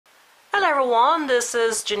everyone, this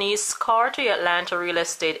is Janice Carter, Atlanta real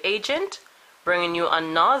estate agent, bringing you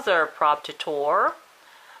another property tour.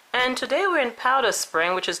 And today we're in Powder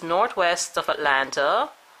Spring, which is northwest of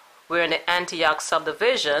Atlanta. We're in the Antioch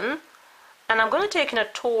subdivision, and I'm going to take a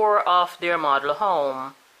tour of their model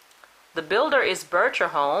home. The builder is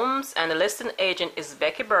Bircher Homes, and the listing agent is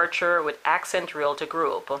Becky Bircher with Accent Realty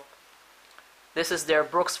Group. This is their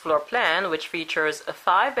Brooks floor plan, which features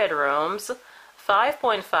 5 bedrooms,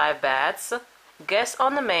 5.5 baths, guests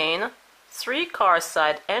on the main, 3 car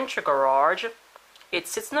side entry garage. It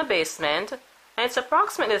sits in a basement, and it's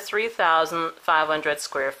approximately 3,500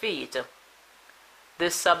 square feet.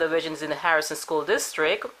 This subdivision is in the Harrison School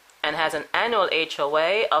District and has an annual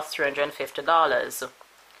HOA of $350.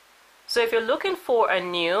 So if you're looking for a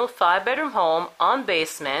new 5-bedroom home on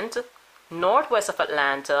basement, northwest of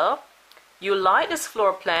Atlanta, you like this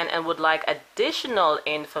floor plan and would like additional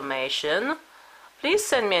information, please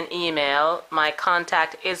send me an email. My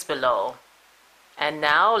contact is below. And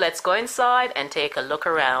now let's go inside and take a look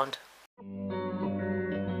around.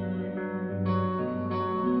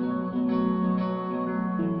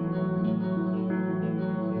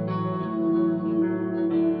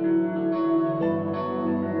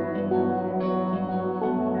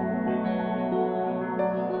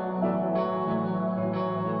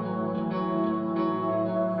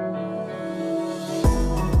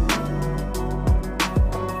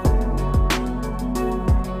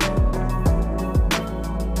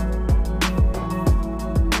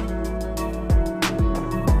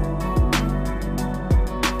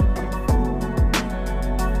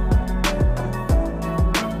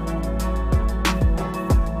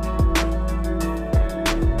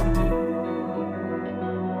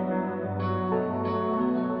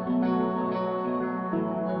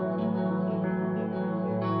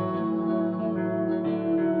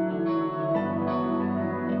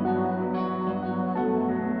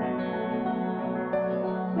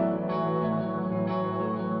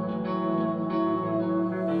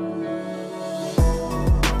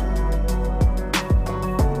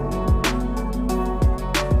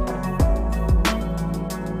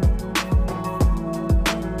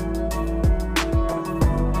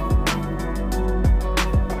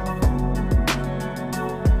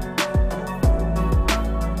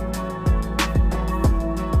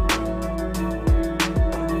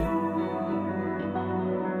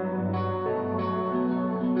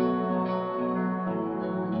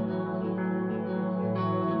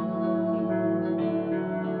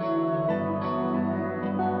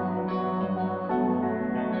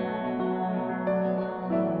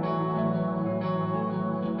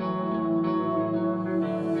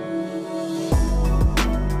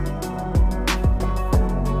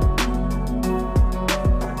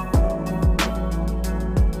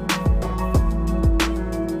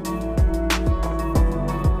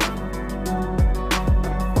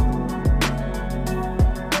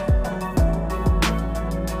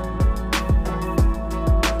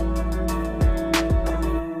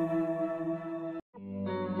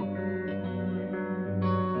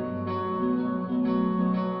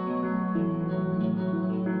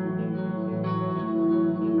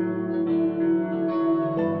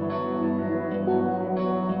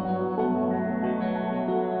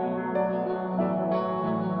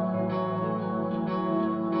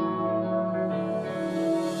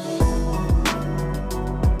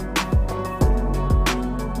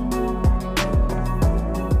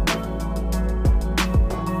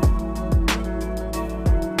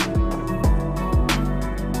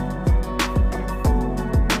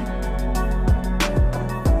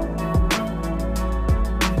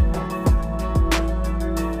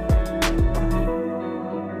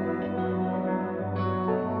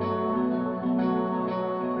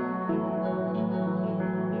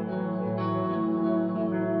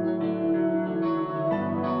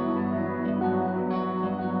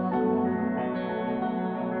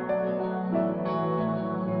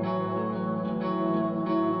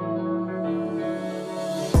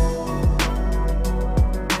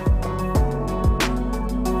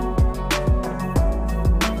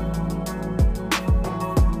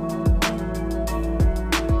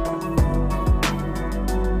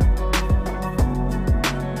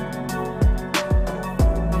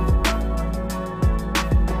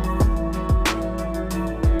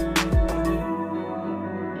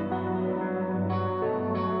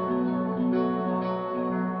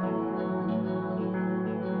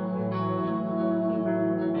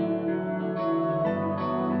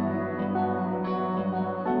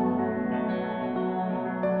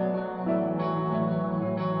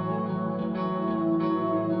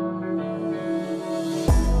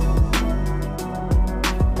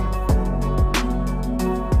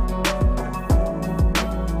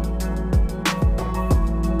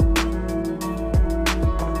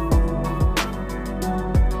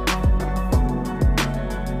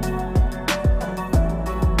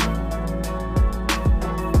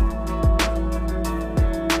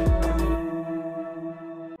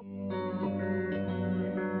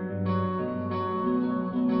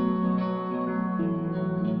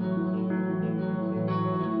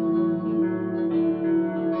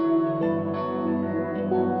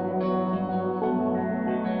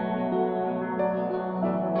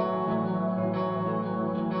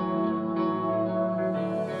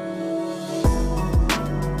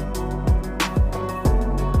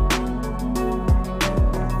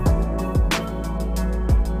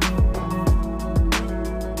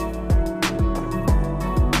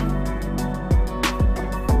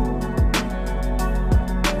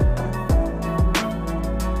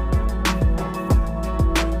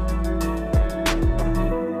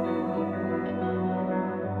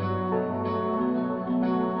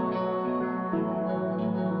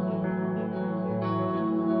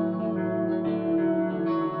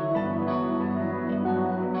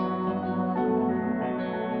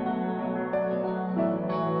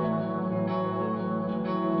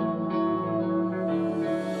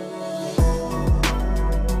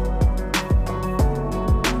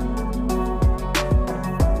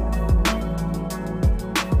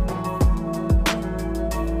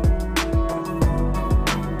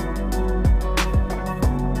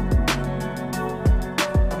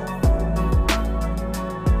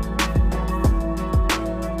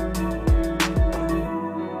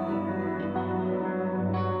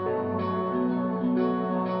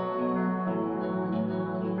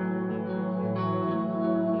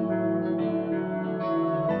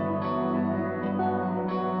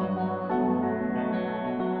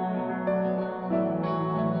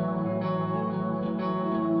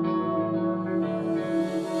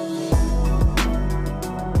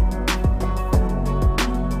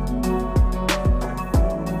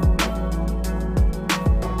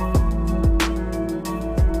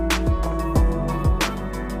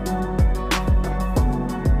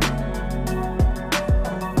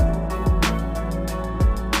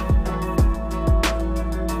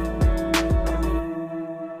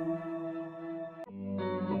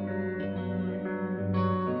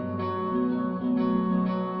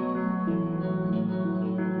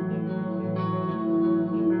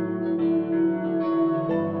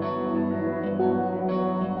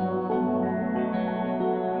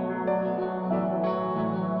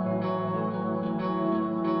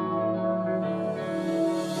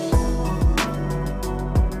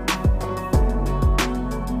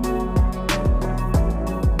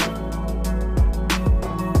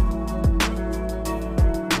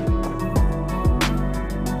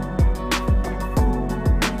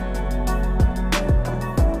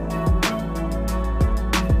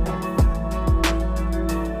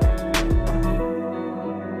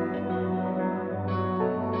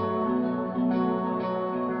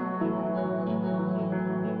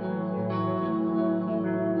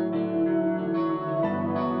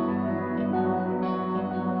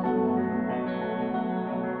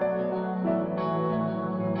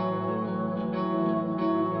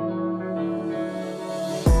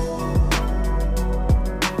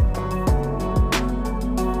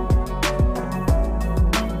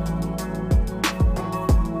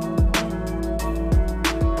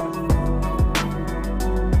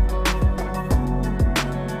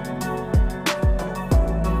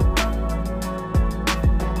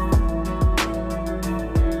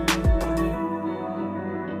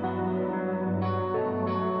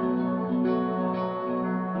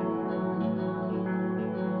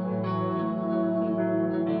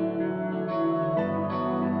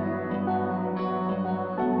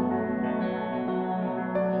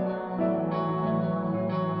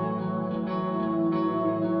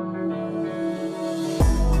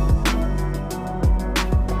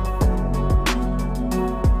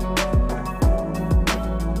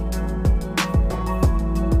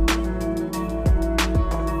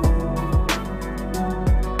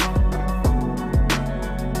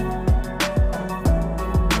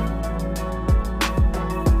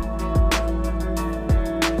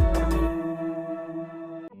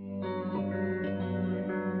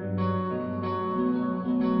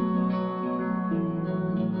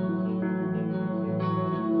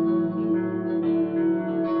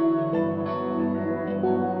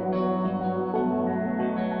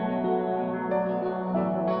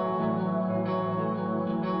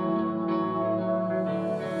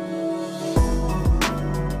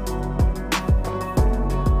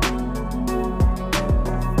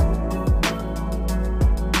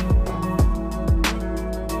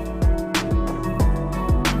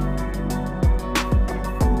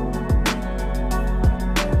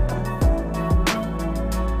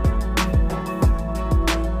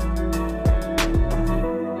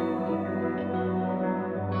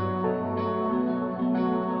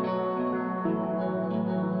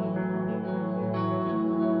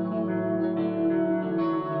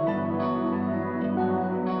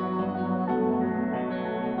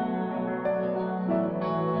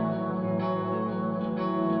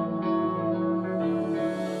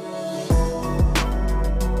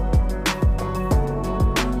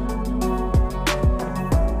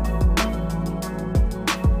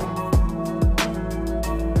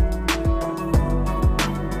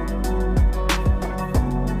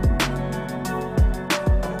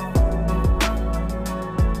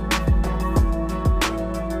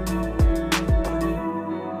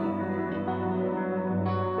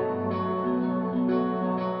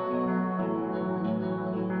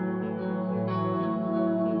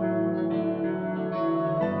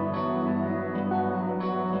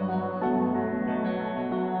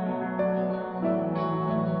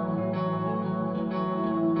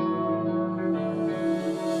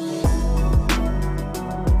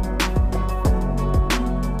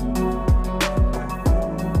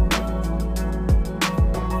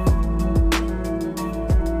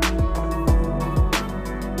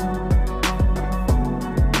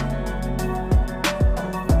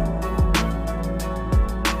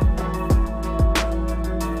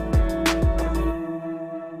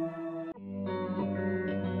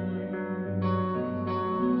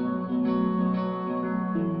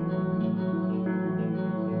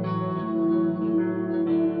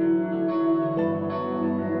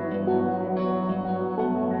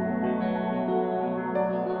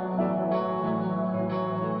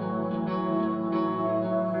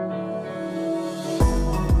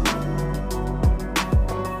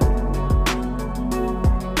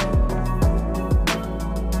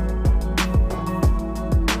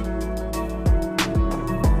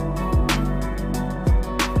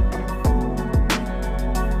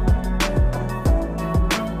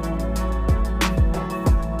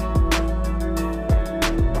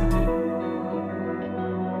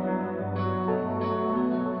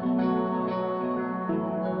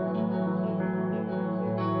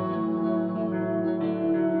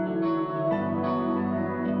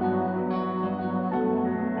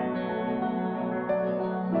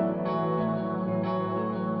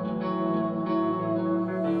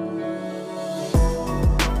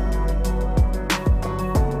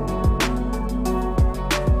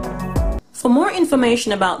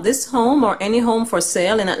 information about this home or any home for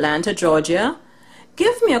sale in Atlanta, Georgia,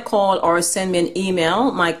 give me a call or send me an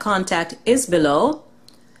email. My contact is below.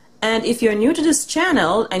 And if you're new to this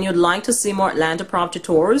channel and you'd like to see more Atlanta property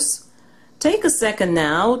tours, take a second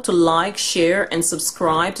now to like, share, and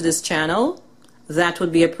subscribe to this channel. That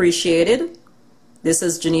would be appreciated. This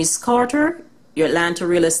is Janice Carter, your Atlanta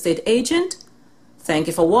real estate agent. Thank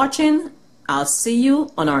you for watching. I'll see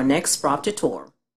you on our next property tour.